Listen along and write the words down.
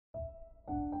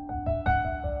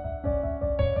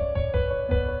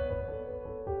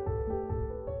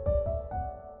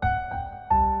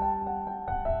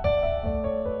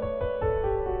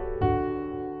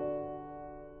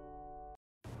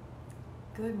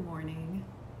Good morning.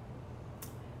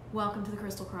 Welcome to the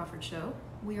Crawford Show.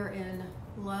 We are in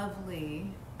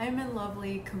lovely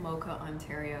Komoka,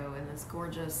 Ontario, in this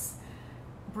gorgeous,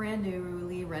 brand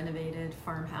newly renovated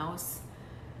farmhouse.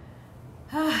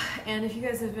 And if you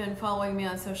guys have been following me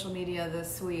on social media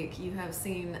this week, you have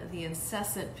seen the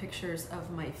incessant pictures of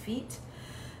my feet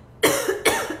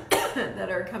that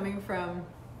are coming from,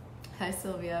 hi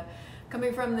Sylvia,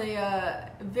 coming from the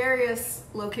various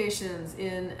locations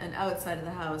in and outside of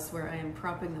the house where I am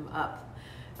propping them up.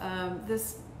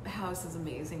 This house is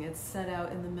amazing. It's set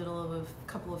out in the middle of a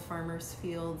couple of farmers'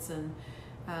 fields, and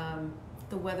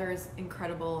the weather is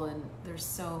incredible, and there's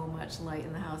so much light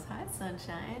in the house. Hi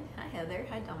Sunshine, hi Heather,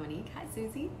 hi Dominique, hi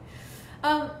Susie.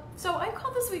 So I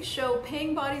call this week's show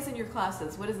Paying Bodies in Your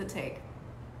Classes. What does it take?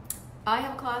 I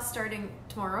have a class starting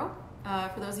tomorrow.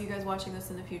 For those of you guys watching this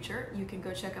in the future, you can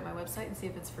go check out my website and see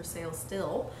if it's for sale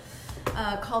still,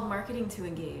 called Marketing to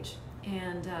Engage.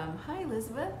 And hi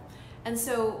Elizabeth. And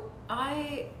so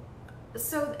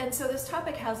this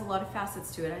topic has a lot of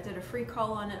facets to it. I did a free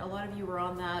call on it. A lot of you were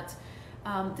on that.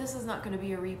 This is not going to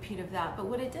be a repeat of that, but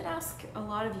what I did ask a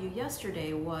lot of you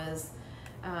yesterday was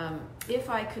if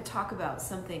I could talk about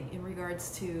something in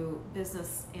regards to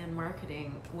business and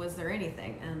marketing. Was there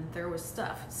anything? And there was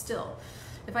stuff still.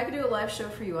 If I could do a live show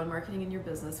for you on marketing in your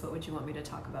business, what would you want me to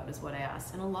talk about is what I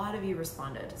asked. And a lot of you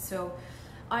responded. So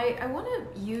I want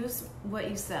to use what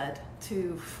you said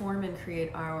to form and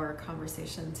create our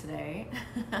conversation today.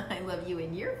 I love you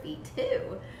and your feet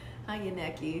too. Hi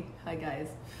Yaneki. Hi guys.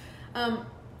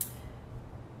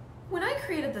 When I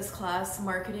created this class,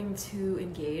 Marketing to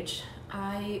Engage,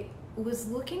 I was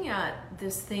looking at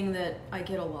this thing that I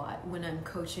get a lot when I'm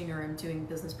coaching or I'm doing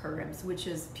business programs, which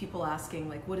is people asking,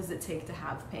 like, what does it take to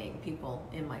have paying people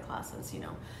in my classes? You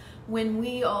know, when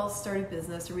we all start a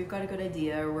business, or we've got a good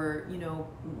idea, or we're, you know,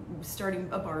 starting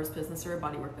a bars business or a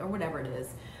bodywork or whatever it is,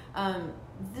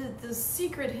 the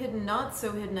secret hidden, not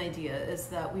so hidden idea is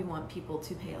that we want people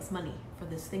to pay us money for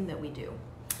this thing that we do.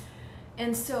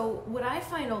 And so what I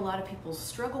find a lot of people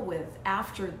struggle with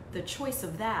after the choice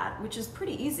of that, which is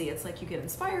pretty easy, it's like you get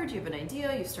inspired, you have an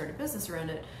idea, you start a business around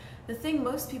it. The thing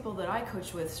most people that I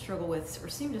coach with struggle with, or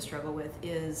seem to struggle with,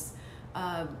 is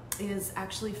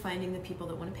actually finding the people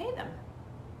that want to pay them.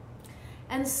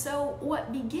 And so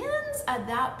what begins at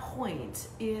that point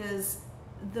is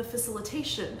the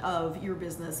facilitation of your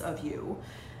business, of you,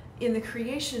 in the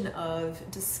creation of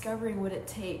discovering what it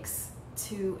takes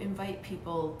to invite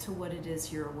people to what it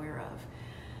is you're aware of.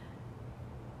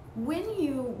 When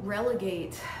you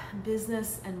relegate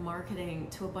business and marketing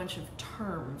to a bunch of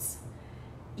terms,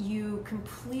 you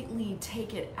completely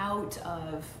take it out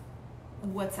of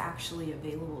what's actually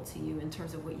available to you in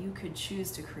terms of what you could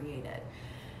choose to create it.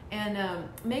 And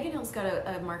Megan Hill's got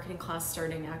a marketing class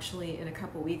starting actually in a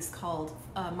couple weeks called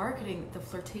Marketing, the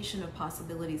Flirtation of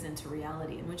Possibilities into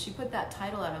Reality. And when she put that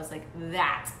title out, I was like,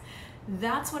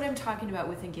 that's what I'm talking about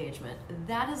with engagement.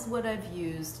 That is what I've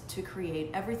used to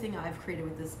create everything I've created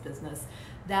with this business.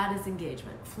 That is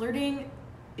engagement. Flirting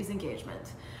is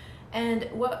engagement. And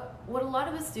what a lot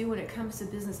of us do when it comes to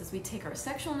business is we take our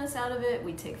sexualness out of it,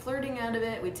 we take flirting out of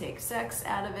it, we take sex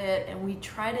out of it, and we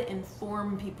try to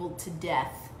inform people to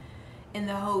death in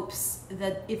the hopes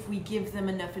that if we give them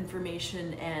enough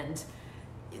information and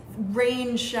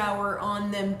rain shower on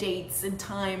them dates and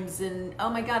times and oh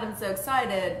my god I'm so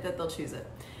excited, that they'll choose it.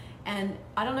 And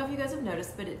I don't know if you guys have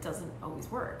noticed, but it doesn't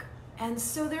always work. And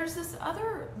so there's this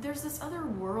other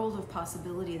world of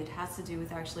possibility that has to do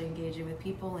with actually engaging with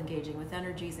people, engaging with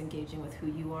energies, engaging with who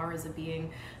you are as a being.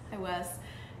 Hi Wes.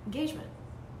 Engagement.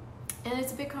 And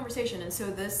it's a big conversation. And so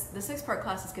the 6-part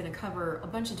class is going to cover a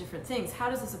bunch of different things.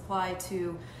 How does this apply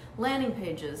to landing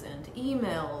pages and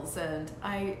emails? And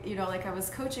I was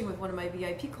coaching with one of my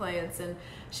VIP clients, and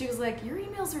she was like, your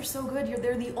emails are so good.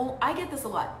 I get this a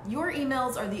lot. Your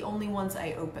emails are the only ones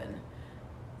I open.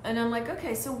 And I'm like,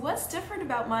 okay, so what's different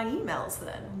about my emails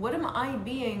then? What am I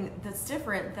being that's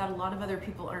different that a lot of other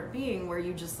people aren't being, where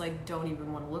you just like don't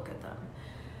even want to look at them?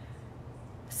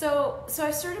 So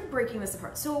I started breaking this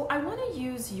apart. So I want to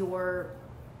use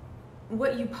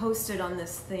what you posted on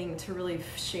this thing to really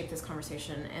shape this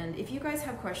conversation. And if you guys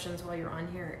have questions while you're on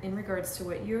here in regards to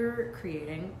what you're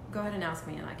creating, go ahead and ask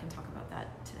me and I can talk about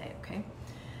that today, okay?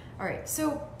 All right,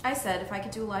 so I said if I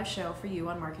could do a live show for you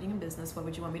on marketing and business, what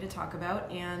would you want me to talk about?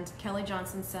 And Kelly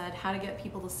Johnson said, how to get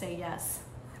people to say yes.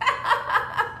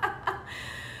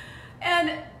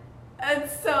 And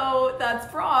so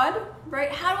that's broad,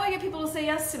 right? How do I get people to say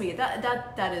yes to me?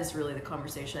 That is really the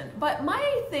conversation. But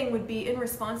my thing would be in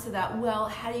response to that, well,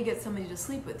 how do you get somebody to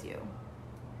sleep with you?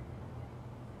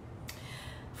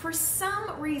 For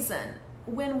some reason,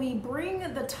 when we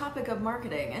bring the topic of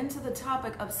marketing into the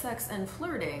topic of sex and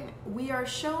flirting, we are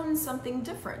shown something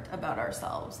different about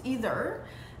ourselves. Either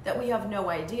that we have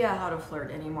no idea how to flirt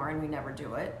anymore and we never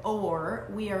do it,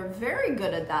 or we are very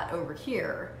good at that over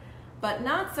here, but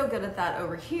not so good at that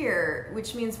over here,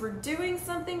 which means we're doing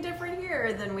something different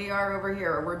here than we are over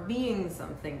here, or we're being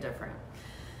something different.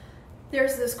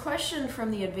 There's this question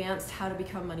from the Advanced How to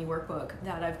Become Money Workbook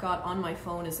that I've got on my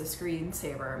phone as a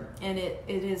screensaver, and it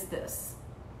is this: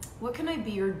 what can I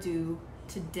be or do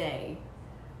today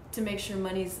to make sure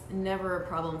money's never a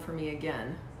problem for me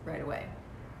again right away?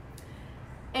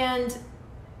 And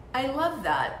I love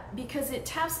that because it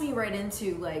taps me right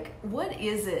into, like, what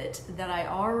is it that I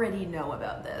already know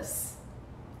about this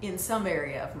in some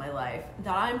area of my life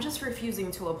that I'm just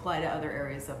refusing to apply to other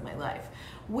areas of my life?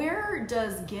 Where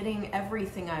does getting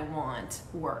everything I want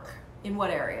work? In what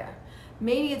area?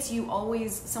 Maybe it's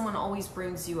someone always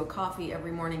brings you a coffee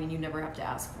every morning and you never have to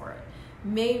ask for it.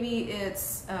 Maybe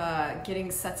it's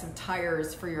getting sets of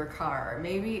tires for your car.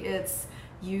 Maybe it's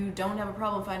you don't have a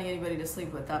problem finding anybody to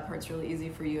sleep with. That part's really easy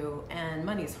for you and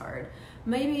money's hard.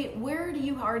 Maybe where do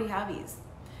you already have ease?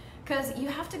 Because you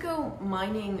have to go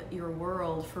mining your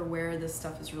world for where this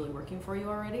stuff is really working for you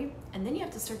already, and then you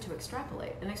have to start to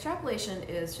extrapolate. And extrapolation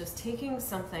is just taking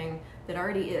something that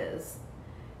already is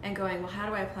and going, well, how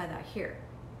do I apply that here?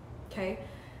 Okay?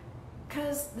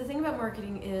 Because the thing about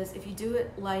marketing is if you do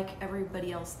it like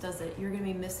everybody else does it, you're going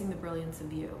to be missing the brilliance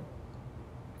of you.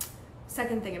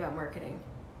 Second thing about marketing,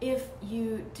 if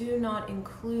you do not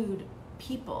include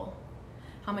people,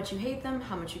 how much you hate them,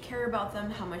 how much you care about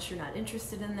them, how much you're not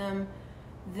interested in them,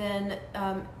 then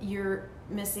you're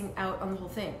missing out on the whole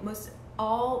thing.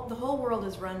 The whole world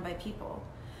is run by people.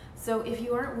 So if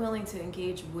you aren't willing to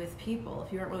engage with people,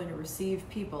 if you aren't willing to receive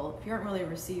people, if you aren't willing to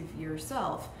receive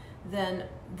yourself, then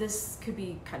this could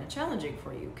be kind of challenging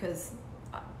for you, because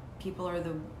people are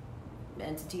the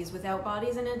entities without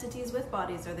bodies, and entities with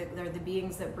bodies they're the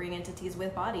beings that bring entities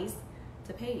with bodies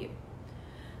to pay you.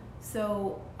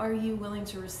 So are you willing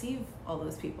to receive all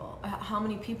those people? How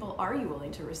many people are you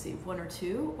willing to receive? 1 or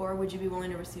 2? Or would you be willing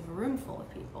to receive a room full of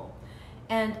people?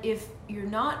 And if you're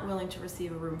not willing to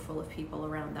receive a room full of people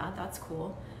around that, that's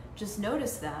cool. Just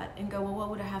notice that and go, well, what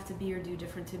would I have to be or do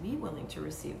different to be willing to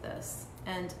receive this?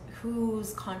 And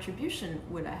whose contribution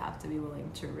would I have to be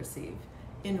willing to receive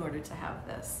in order to have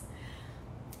this?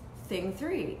 Thing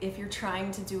 3, if you're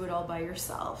trying to do it all by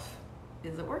yourself,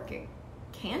 is it working?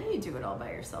 Can you do it all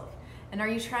by yourself? And are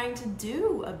you trying to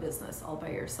do a business all by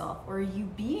yourself? Or are you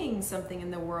being something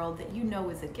in the world that you know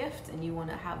is a gift and you want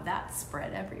to have that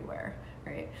spread everywhere,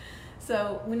 right?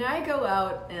 So when I go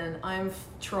out and I'm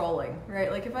trolling,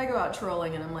 right? Like if I go out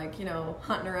trolling and I'm like,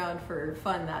 hunting around for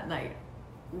fun that night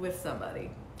with somebody,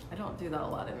 I don't do that a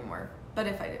lot anymore, but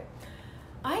if I do,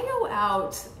 I go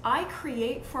out, I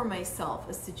create for myself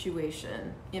a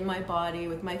situation in my body,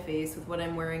 with my face, with what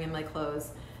I'm wearing in my clothes,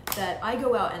 that I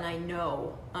go out and I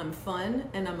know I'm fun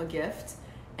and I'm a gift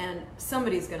and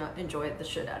somebody's gonna enjoy the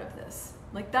shit out of this.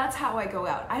 Like that's how I go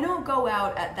out. I don't go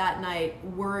out at that night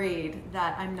worried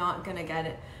that I'm not gonna get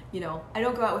it. I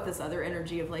don't go out with this other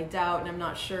energy of like doubt and I'm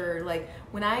not sure. Like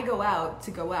when I go out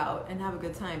to go out and have a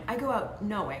good time, I go out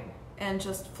knowing and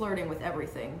just flirting with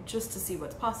everything just to see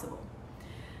what's possible.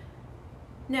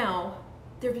 Now,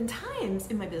 there have been times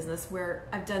in my business where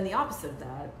I've done the opposite of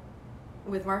that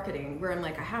with marketing, where I'm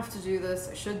like, I have to do this,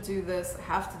 I should do this, I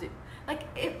have to do, like,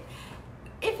 if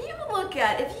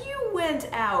you went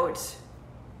out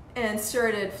and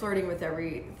started flirting with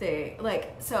everything,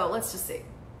 like, so let's just say,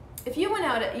 if you went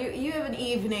out, you have an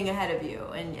evening ahead of you,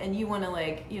 and you want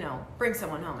to bring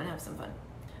someone home and have some fun.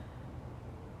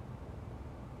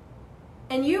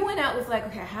 And you went out with like,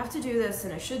 okay, I have to do this,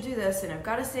 and I should do this, and I've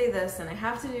got to say this, and I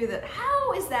have to do that.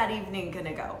 How is that evening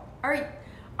gonna go?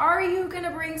 Are you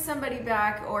gonna bring somebody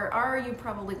back, or are you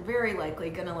probably very likely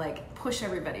gonna like push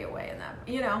everybody away in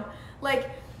that?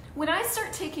 Like when I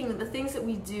start taking the things that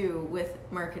we do with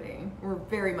marketing, we're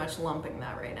very much lumping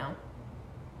that right now,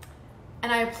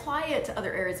 and I apply it to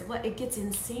other areas of life, it gets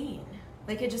insane.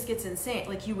 Like it just gets insane.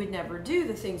 Like you would never do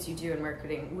the things you do in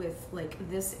marketing with like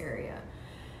this area.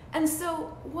 And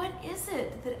so what is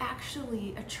it that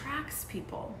actually attracts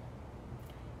people?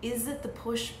 Is it the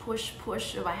push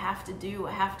of I have to do,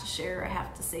 I have to share, I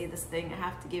have to say this thing, I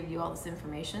have to give you all this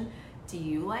information? Do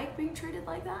you like being treated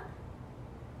like that?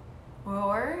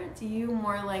 Or do you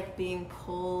more like being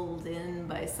pulled in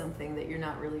by something that you're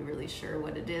not really sure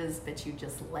what it is, but you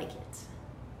just like it?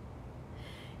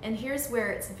 And here's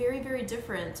where it's very, very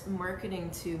different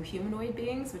marketing to humanoid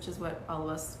beings, which is what all of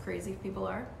us crazy people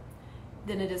are,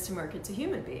 than it is to market to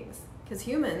human beings. Because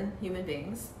human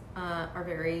beings are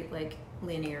very like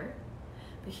linear,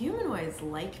 but humanoids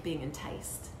like being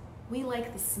enticed. We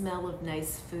like the smell of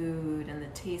nice food and the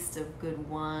taste of good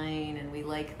wine, and we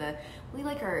like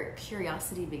our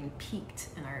curiosity being piqued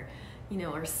and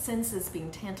our senses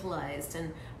being tantalized,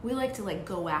 and we like to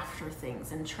go after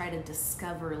things and try to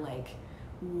discover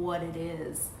what it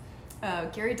is.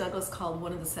 Gary Douglas called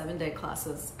one of the 7-day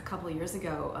classes a couple of years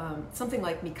ago something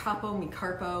like mi capo, mi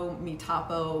carpo, mi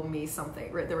tapo, mi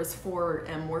something, right? There was 4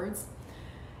 M words.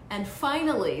 And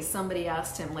finally, somebody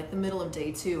asked him, the middle of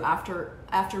day 2,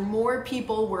 after more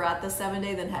people were at the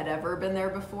 7-day than had ever been there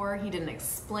before. He didn't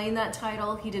explain that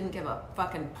title. He didn't give a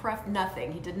fucking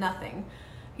nothing. He did nothing.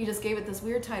 He just gave it this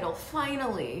weird title.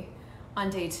 Finally, on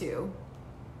day 2,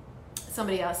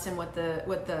 somebody asked him what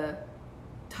the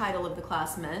title of the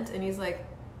class meant, and he's like,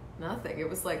 nothing. It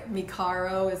was mi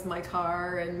caro is my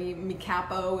car, and mi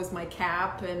capo is my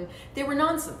cap, and they were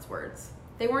nonsense words.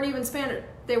 They weren't even Spanish.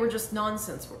 They were just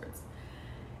nonsense words.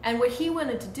 And what he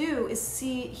wanted to do is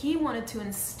he wanted to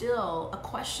instill a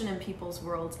question in people's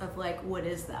worlds of what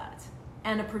is that?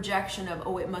 And a projection of,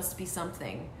 oh, it must be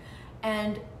something.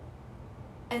 And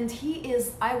he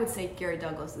is, I would say Gary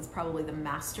Douglas is probably the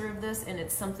master of this, and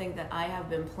it's something that I have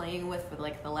been playing with for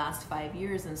the last 5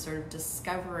 years and sort of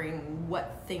discovering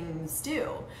what things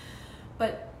do.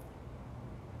 But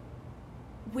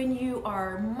when you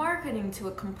are marketing to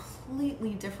a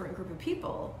completely different group of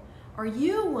people, are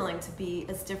you willing to be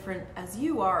as different as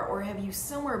you are, or have you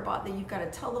somewhere bought that you've got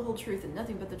to tell the whole truth and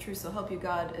nothing but the truth, so help you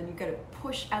God, and you've got to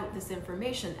push out this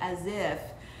information as if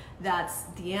that's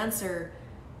the answer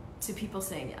to people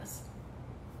saying yes?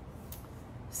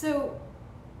 So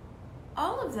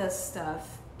all of this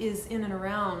stuff is in and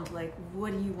around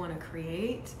what do you want to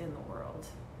create in the world?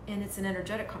 And it's an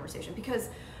energetic conversation, because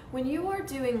when you are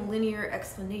doing linear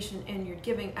explanation and you're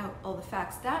giving out all the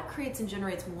facts, that creates and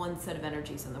generates one set of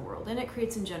energies in the world, and it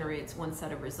creates and generates one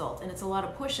set of results, and it's a lot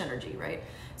of push energy, right?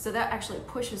 So that actually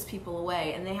pushes people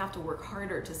away, and they have to work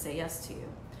harder to say yes to you.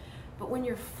 But when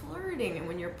you're flirting and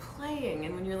when you're playing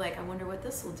and when you're I wonder what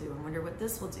this will do, I wonder what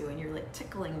this will do, and you're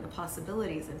tickling the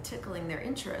possibilities and tickling their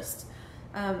interest,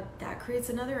 that creates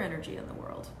another energy in the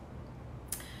world.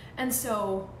 And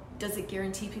so does it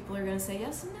guarantee people are going to say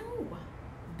yes? No.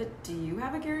 But do you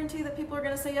have a guarantee that people are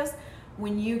going to say yes?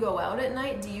 When you go out at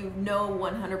night, do you know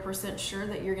 100% sure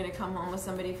that you're going to come home with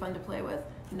somebody fun to play with?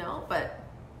 No, but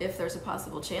if there's a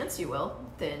possible chance you will,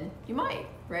 then you might,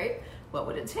 right? What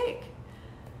would it take?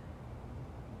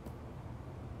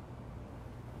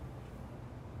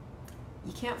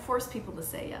 You can't force people to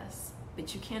say yes,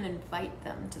 but you can invite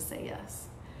them to say yes.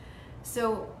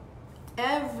 So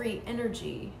every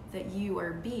energy that you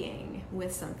are being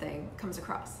with something comes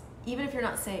across, even if you're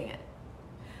not saying it.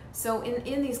 So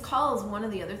in these calls, one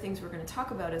of the other things we're going to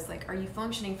talk about is are you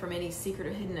functioning from any secret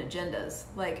or hidden agendas?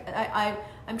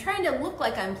 I'm trying to look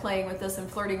like I'm playing with this and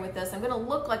flirting with this. I'm going to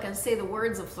look like I say the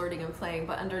words of flirting and playing,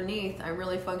 but underneath I'm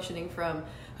really functioning from,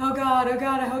 oh God,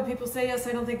 I hope people say yes.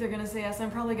 I don't think they're going to say yes.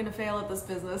 I'm probably going to fail at this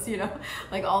business,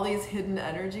 all these hidden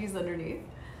energies underneath.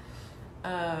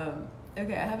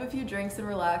 Okay, I have a few drinks and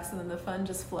relax, and then the fun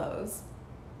just flows.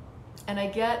 And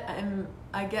I'm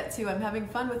having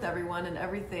fun with everyone and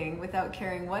everything without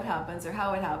caring what happens or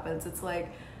how it happens. It's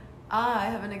I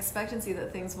have an expectancy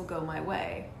that things will go my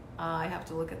way. I have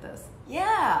to look at this.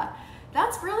 Yeah,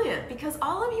 that's brilliant, because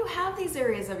all of you have these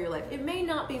areas of your life. It may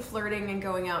not be flirting and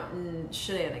going out and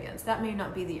shenanigans. That may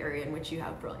not be the area in which you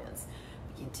have brilliance.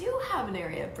 But you do have an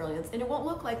area of brilliance, and it won't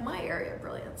look like my area of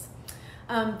brilliance.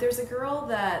 There's a girl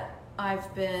that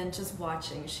I've been just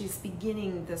watching. She's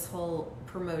beginning this whole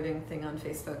promoting thing on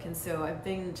Facebook, and so I've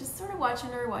been just sort of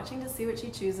watching to see what she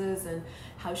chooses and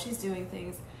how she's doing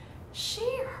things.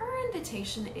 Her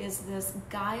invitation is this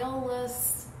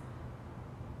guileless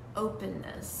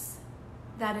openness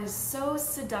that is so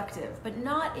seductive, but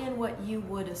not in what you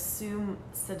would assume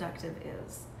seductive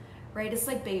is, right? It's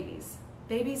like babies.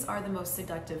 Babies are the most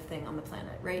seductive thing on the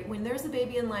planet, right? When there's a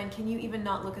baby in line, can you even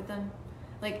not look at them?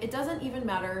 It doesn't even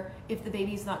matter if the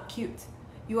baby's not cute.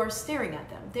 You are staring at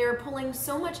them. They're pulling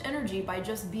so much energy by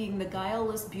just being the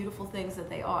guileless, beautiful things that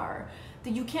they are,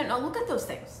 that you can't not look at those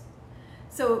things.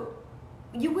 So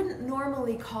you wouldn't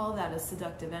normally call that a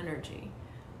seductive energy.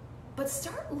 But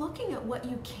start looking at what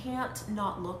you can't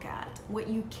not look at, what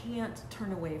you can't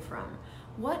turn away from.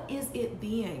 What is it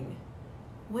being?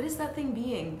 What is that thing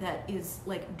being that is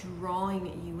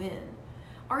drawing you in?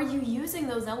 Are you using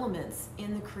those elements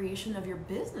in the creation of your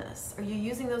business? Are you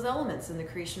using those elements in the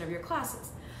creation of your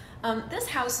classes? This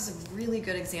house is a really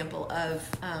good example of,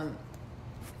 I'm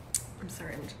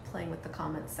sorry, I'm just playing with the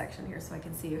comments section here so I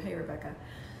can see you. Hey, Rebecca.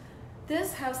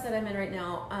 This house that I'm in right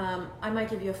now, I might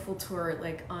give you a full tour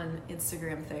like on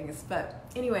Instagram things, but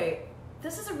anyway,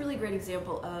 this is a really great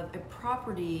example of a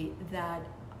property that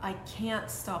I can't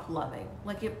stop loving.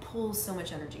 Like, it pulls so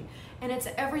much energy, and it's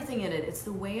everything in it. It's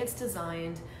the way it's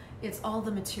designed. It's all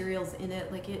the materials in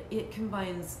it. Like, it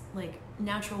combines like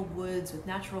natural woods with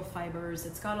natural fibers.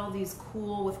 It's got all these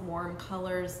cool with warm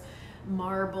colors,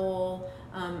 marble,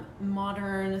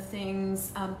 modern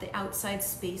things. The outside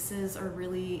spaces are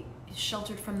really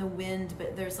sheltered from the wind,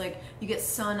 but there's like, you get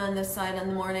sun on this side in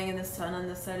the morning and the sun on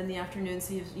this side in the afternoon,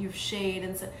 so you've shade,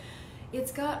 and so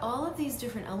it's got all of these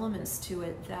different elements to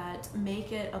it that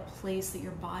make it a place that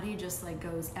your body just like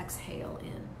goes exhale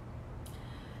in.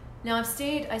 Now I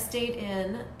stayed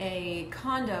in a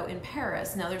condo in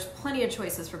Paris. Now there's plenty of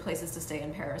choices for places to stay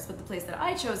in Paris, but the place that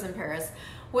I chose in Paris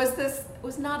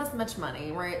was not as much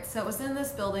money, right? So it was in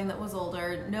this building that was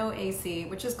older, no AC,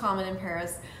 which is common in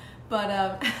Paris.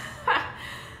 But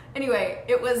anyway,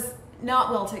 it was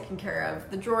not well taken care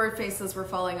of. The drawer faces were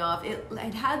falling off.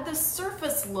 It had the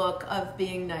surface look of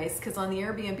being nice, because on the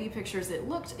Airbnb pictures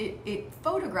it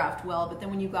photographed well, but then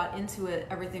when you got into it,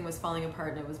 everything was falling apart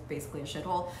and it was basically a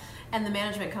shithole. And the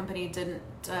management company didn't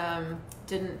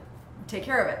take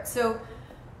care of it. So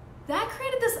that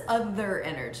created this other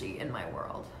energy in my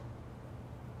world.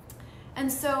 And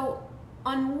so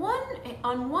on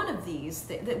one of these,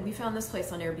 that we found this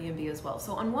place on Airbnb as well.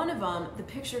 So on one of them, the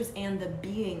pictures and the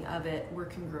being of it were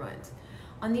congruent.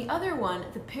 On the other one,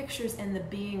 the pictures and the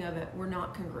being of it were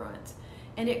not congruent.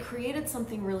 And it created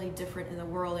something really different in the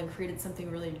world and created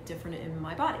something really different in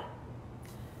my body.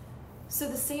 So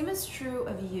the same is true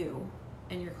of you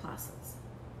and your classes.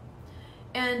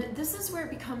 And this is where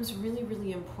it becomes really,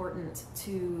 really important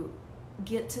to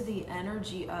get to the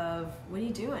energy of, what are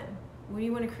you doing? What do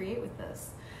you want to create with this?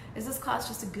 Is this class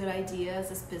just a good idea? Is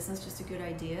this business just a good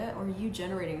idea? Or are you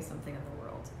generating something in the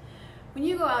world? When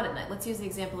you go out at night, let's use the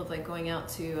example of like going out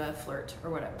to flirt or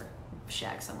whatever,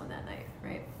 shag someone that night,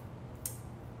 right?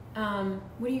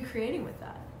 What are you creating with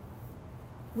that?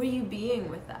 What are you being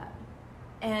with that?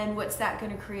 And what's that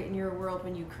going to create in your world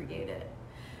when you create it?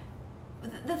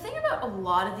 The thing about a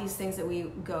lot of these things that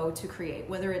we go to create,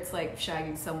 whether it's like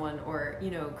shagging someone or,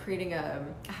 you know, creating a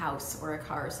house or a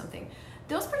car or something,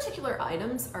 those particular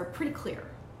items are pretty clear.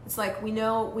 It's like, we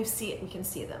know, we can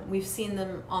see them. We've seen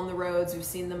them on the roads, we've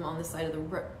seen them on the side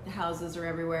of the houses or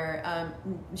everywhere.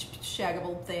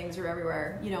 Shaggable things are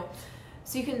everywhere, you know,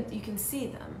 so you can see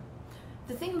them.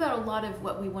 The thing about a lot of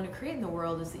what we want to create in the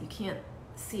world is that you can't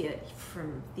see it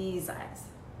from these eyes.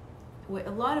 A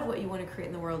lot of what you want to create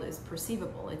in the world is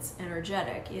perceivable. It's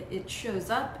energetic. It shows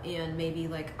up in maybe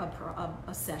like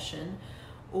a session,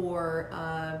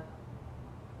 or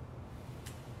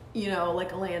you know,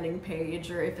 like a landing page,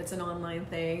 or if it's an online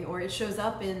thing, or it shows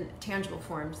up in tangible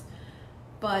forms.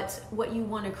 But what you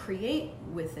want to create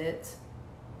with it,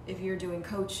 if you're doing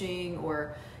coaching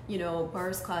or, you know,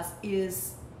 bars class,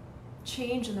 is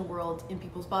change in the world, in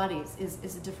people's bodies,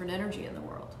 is a different energy in the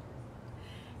world.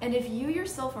 And if you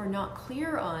yourself are not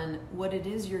clear on what it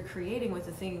is you're creating with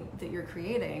the thing that you're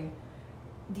creating,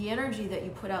 the energy that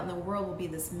you put out in the world will be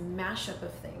this mashup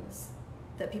of things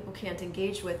that people can't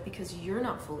engage with, because you're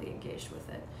not fully engaged with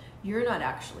it. You're not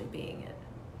actually being it.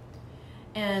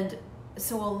 And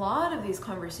so a lot of these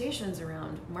conversations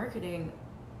around marketing,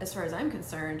 as far as I'm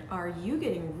concerned, are you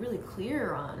getting really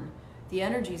clear on the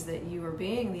energies that you are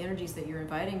being, the energies that you're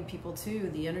inviting people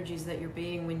to, the energies that you're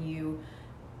being when you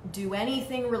do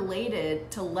anything related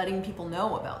to letting people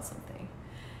know about something.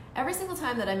 Every single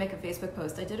time that I make a Facebook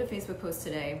post, I did a Facebook post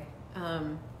today,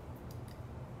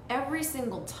 every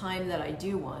single time that I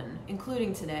do one,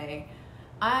 including today,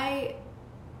 I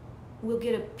will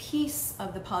get a piece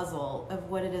of the puzzle of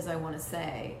what it is I want to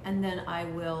say, and then I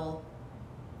will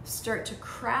start to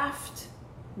craft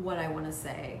what I want to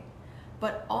say.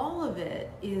 But all of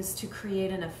it is to create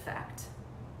an effect.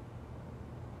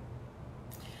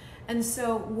 And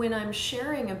so when I'm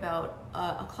sharing about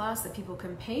a class that people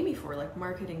can pay me for, like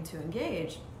marketing to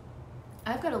engage,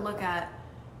 I've got to look at,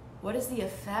 what is the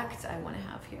effect I want to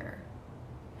have here?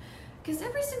 Because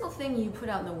every single thing you put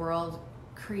out in the world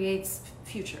creates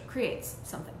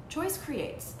something. Choice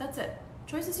creates, that's it.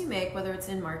 Choices you make, whether it's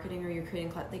in marketing or you're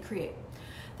creating class, they create.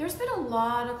 There's been a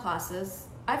lot of classes.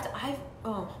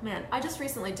 Oh man, I just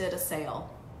recently did a sale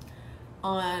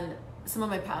on some of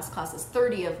my past classes,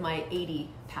 30 of my 80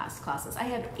 past classes. I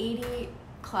have 80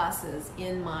 classes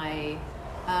in my,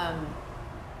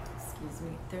 excuse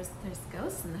me, there's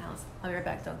ghosts in the house. I'll be right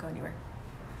back, don't go anywhere.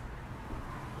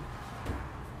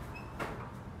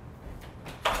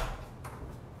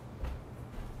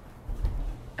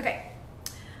 Okay,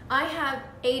 I have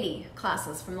 80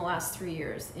 classes from the last 3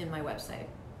 years in my website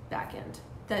backend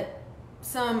that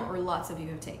some or lots of you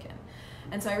have taken.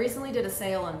 And so I recently did a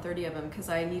sale on 30 of them because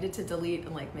I needed to delete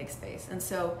and like make space. And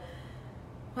so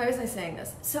why was I saying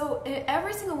this? So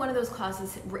every single one of those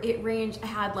classes, it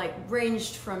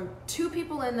ranged from 2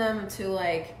 people in them to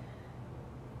like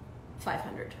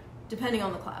 500, depending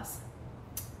on the class.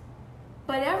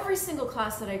 But every single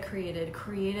class that I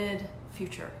created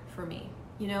future for me.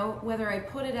 You know, whether I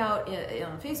put it out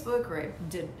on Facebook, or I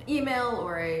did email,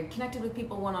 or I connected with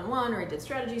people one-on-one, or I did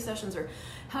strategy sessions, or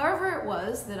however it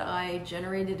was that I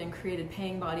generated and created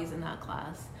paying bodies in that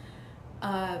class,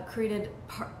 created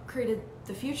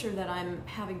the future that I'm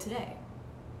having today.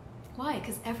 Why?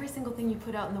 Because every single thing you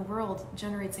put out in the world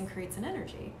generates and creates an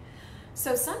energy.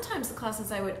 So sometimes the classes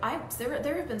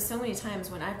there have been so many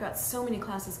times when I've got so many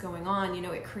classes going on, you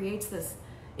know, it creates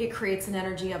an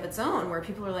energy of its own where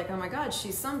people are like, oh my God,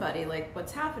 she's somebody, like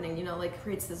what's happening, you know, like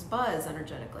creates this buzz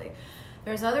energetically.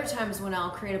 There's other times when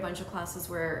I'll create a bunch of classes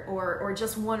where, or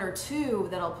just 1 or 2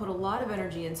 that I'll put a lot of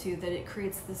energy into, that it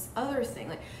creates this other thing,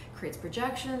 like it creates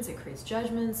projections, it creates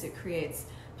judgments, it creates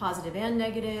positive and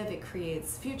negative, it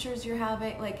creates futures you're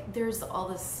having, like there's all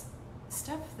this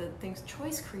stuff that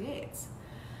choice creates.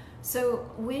 So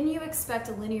when you expect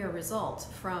a linear result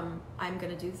from, I'm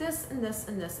going to do this and this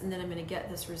and this, and then I'm going to get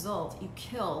this result, you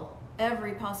kill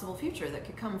every possible future that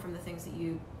could come from the things that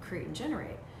you create and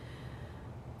generate.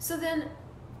 So then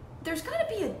there's got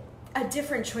to be a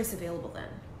different choice available then.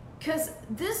 Because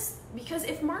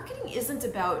if marketing isn't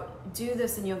about do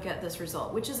this and you'll get this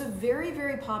result, which is a very,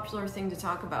 very popular thing to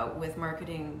talk about with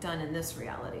marketing done in this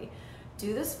reality,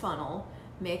 do this funnel,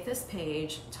 make this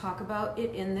page, talk about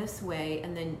it in this way,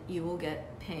 and then you will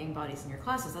get paying bodies in your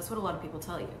classes. That's what a lot of people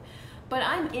tell you. But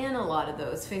I'm in a lot of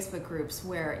those Facebook groups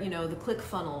where, you know, the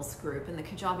ClickFunnels group and the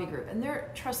Kajabi group, and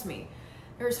trust me,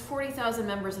 there's 40,000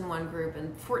 members in one group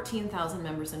and 14,000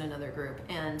 members in another group,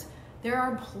 and there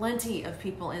are plenty of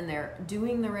people in there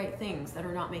doing the right things that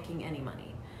are not making any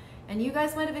money. And you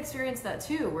guys might have experienced that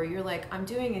too, where you're like, I'm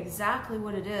doing exactly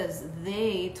what it is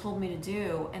they told me to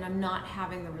do, and I'm not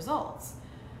having the results.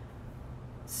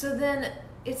 So then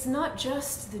it's not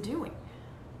just the doing.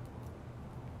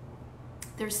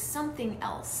 There's something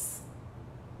else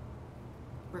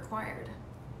required.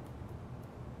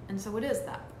 And so what is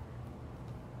that?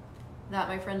 That,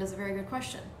 my friend, is a very good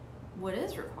question. What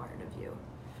is required of you?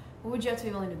 What would you have to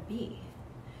be willing to be?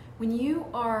 When you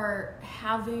are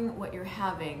having what you're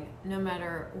having, no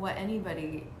matter what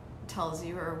anybody tells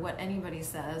you or what anybody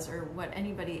says or what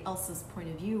anybody else's point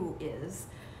of view is,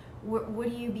 what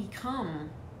do you become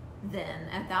then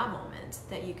at that moment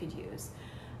that you could use?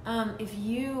 If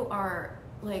you are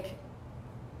like,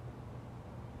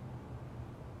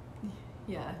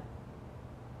 yeah.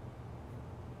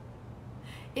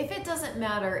 If it doesn't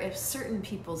matter if certain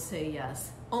people say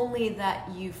yes, only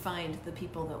that you find the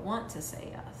people that want to say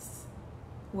yes,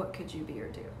 what could you be or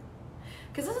do?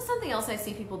 Because this is something else I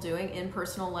see people doing in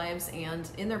personal lives and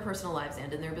in their personal lives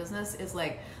and in their business, is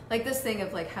like this thing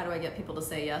of like, how do I get people to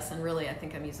say yes? And really, I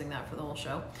think I'm using that for the whole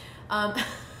show.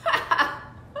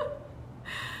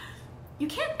 You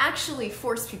can't actually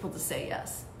force people to say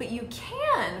yes, but you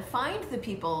can find the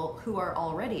people who are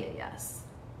already a yes.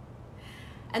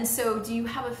 And so do you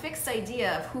have a fixed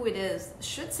idea of who it is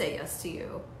should say yes to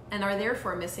you, and are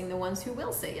therefore missing the ones who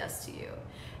will say yes to you?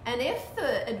 And if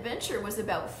the adventure was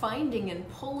about finding and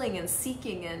pulling and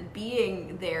seeking and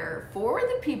being there for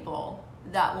the people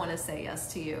that want to say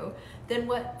yes to you, then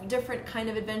what different kind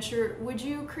of adventure would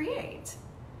you create?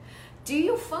 Do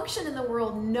you function in the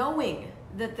world knowing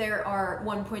that there are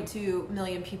 1.2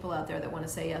 million people out there that want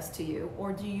to say yes to you?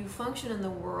 Or do you function in the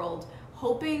world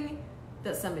hoping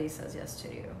that somebody says yes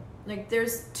to you? Like,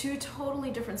 there's 2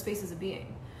 totally different spaces of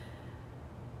being.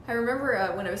 I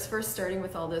remember when I was first starting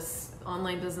with all this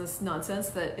online business nonsense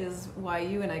that is why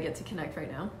you and I get to connect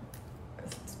right now.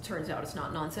 It turns out it's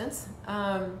not nonsense.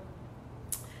 I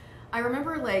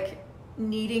remember like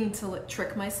needing to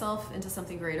trick myself into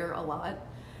something greater a lot.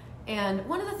 And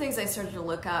one of the things I started to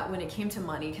look at when it came to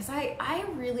money, because I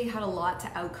really had a lot to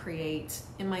outcreate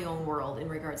in my own world in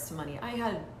regards to money. I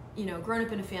had, you know, grown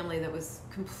up in a family that was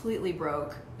completely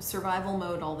broke, survival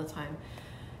mode all the time.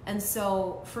 And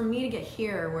so for me to get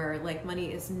here where like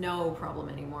money is no problem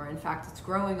anymore, in fact, it's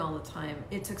growing all the time,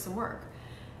 it took some work.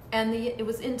 And it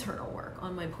was internal work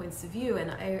on my points of view. And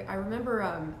I remember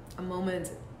a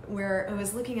moment where I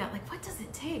was looking at like, what does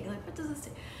it take? Like, what does this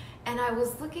take? And I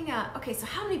was looking at, okay, so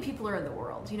how many people are in the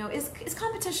world? You know, is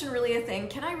competition really a thing?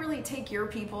 Can I really take your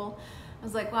people? I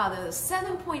was like, wow, there's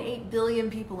 7.8 billion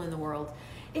people in the world.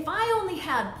 If I only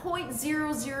had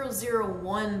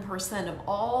 0.0001% of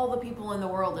all the people in the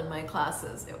world in my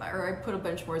classes, or I put a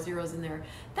bunch more zeros in there,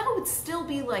 that would still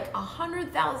be like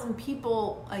 100,000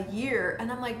 people a year. And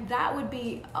I'm like, that would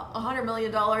be $100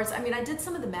 million. I mean, I did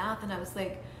some of the math and I was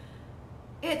like,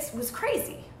 it was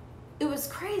crazy. It was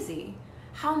crazy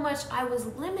how much I was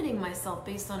limiting myself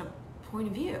based on a point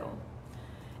of view.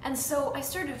 And so I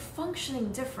started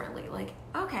functioning differently. Like,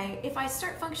 okay, if I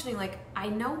start functioning like I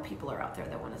know people are out there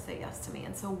that want to say yes to me,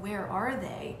 and so where are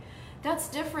they? That's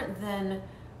different than,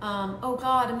 oh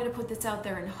God, I'm going to put this out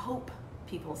there and hope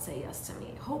people say yes to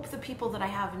me. Hope the people that I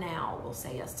have now will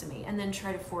say yes to me, and then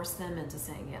try to force them into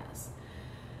saying yes.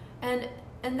 And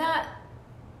that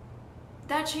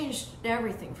changed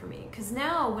everything for me. Because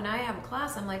now when I have a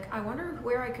class, I'm like, I wonder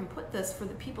where I can put this for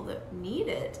the people that need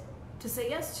it to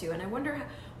say yes to, and I wonder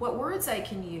what words I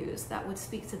can use that would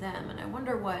speak to them, and I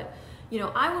wonder what,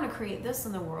 I want to create this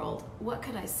in the world. What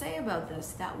could I say about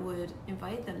this that would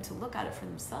invite them to look at it for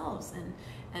themselves,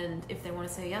 and if they want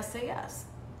to say yes, say yes.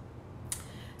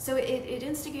 So it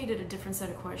instigated a different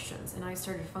set of questions, and I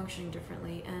started functioning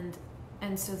differently, and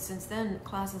so since then,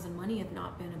 classes and money have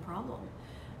not been a problem.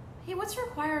 Hey, what's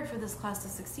required for this class to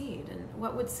succeed, and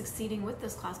what would succeeding with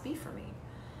this class be for me?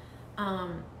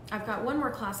 I've got one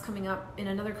more class coming up in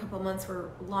another couple of months.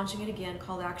 We're launching it again,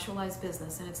 called Actualize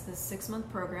Business, and it's this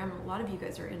 6-month program. A lot of you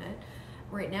guys are in it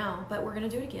right now, but we're going to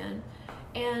do it again.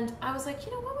 And I was like,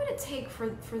 what would it take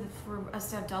for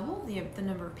us to have double the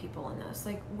number of people in this?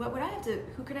 Like, what would I have to?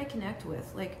 Who could I connect with?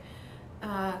 Like,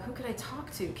 who could I talk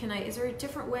to? Is there a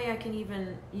different way I can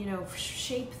even,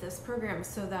 shape this program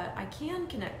so that I can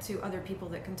connect to other people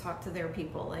that can talk to their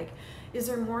people? Like, is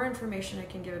there more information I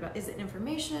can give about? Is it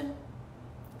information?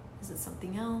 Is it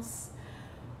something else?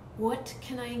 What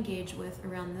can I engage with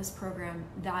around this program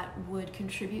that would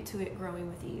contribute to it growing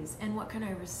with ease? And what can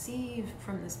I receive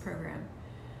from this program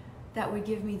that would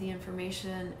give me the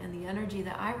information and the energy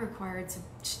that I require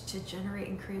to generate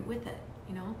and create with it,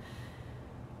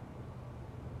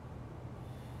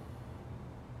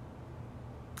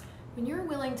 When you're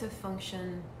willing to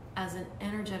function as an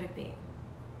energetic being,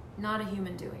 not a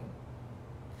human doing,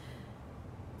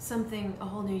 a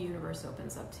whole new universe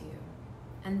opens up to you.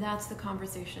 And that's the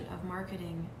conversation of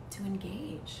marketing to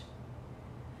engage.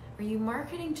 Are you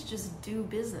marketing to just do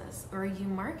business, or are you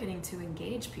marketing to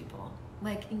engage people?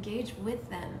 Like, engage with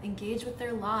them, engage with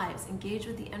their lives, engage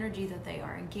with the energy that they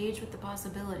are, engage with the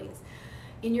possibilities.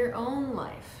 In your own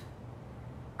life,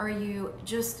 are you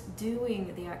just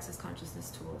doing the Access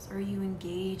Consciousness tools? Are you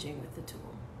engaging with the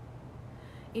tool?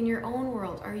 In your own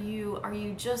world, are you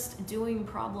just doing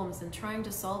problems and trying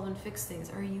to solve and fix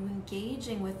things? Are you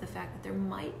engaging with the fact that there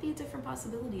might be a different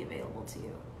possibility available to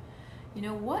you?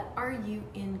 What are you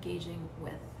engaging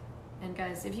with? And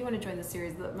guys, if you want to join the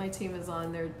series that my team is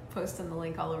on, they're posting the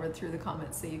link all over through the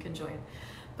comments so you can join.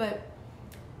 But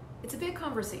it's a big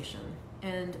conversation,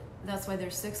 and that's why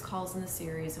there's 6 calls in the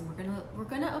series, and we're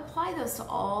gonna apply those to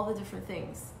all the different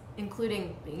things,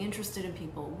 including being interested in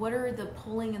people. What are the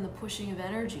pulling and the pushing of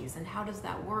energies, and how does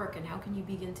that work, and how can you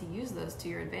begin to use those to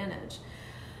your advantage?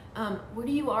 What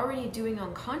are you already doing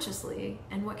unconsciously,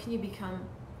 and what can you become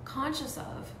conscious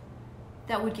of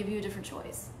that would give you a different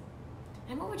choice?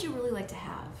 And what would you really like to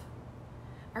have?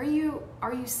 Are you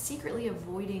secretly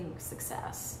avoiding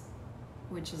success,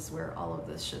 which is where all of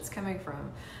this shit's coming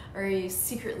from? Or are you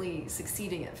secretly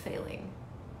succeeding at failing?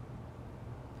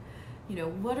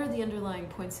 What are the underlying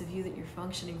points of view that you're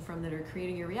functioning from that are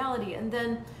creating your reality? And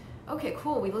then, okay,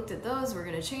 cool, we looked at those, we're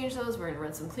gonna change those, we're gonna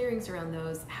run some clearings around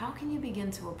those. How can you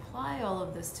begin to apply all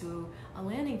of this to a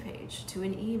landing page, to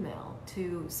an email,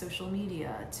 to social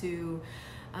media, to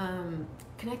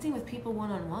connecting with people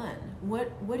one-on-one?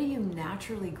 What are you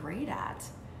naturally great at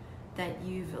that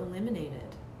you've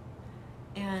eliminated?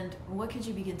 And what could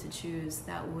you begin to choose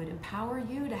that would empower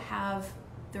you to have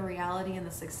the reality and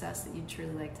the success that you'd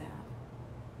truly like to have?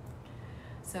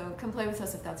 So come play with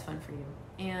us if that's fun for you.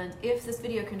 And if this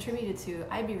video contributed to,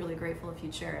 I'd be really grateful if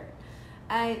you'd share it.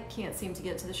 I can't seem to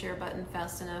get to the share button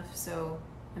fast enough,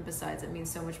 and besides, it means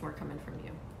so much more coming from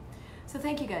you. So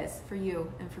thank you guys for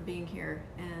you and for being here,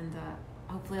 and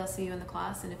hopefully I'll see you in the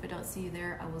class, and if I don't see you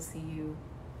there, I will see you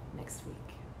next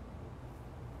week.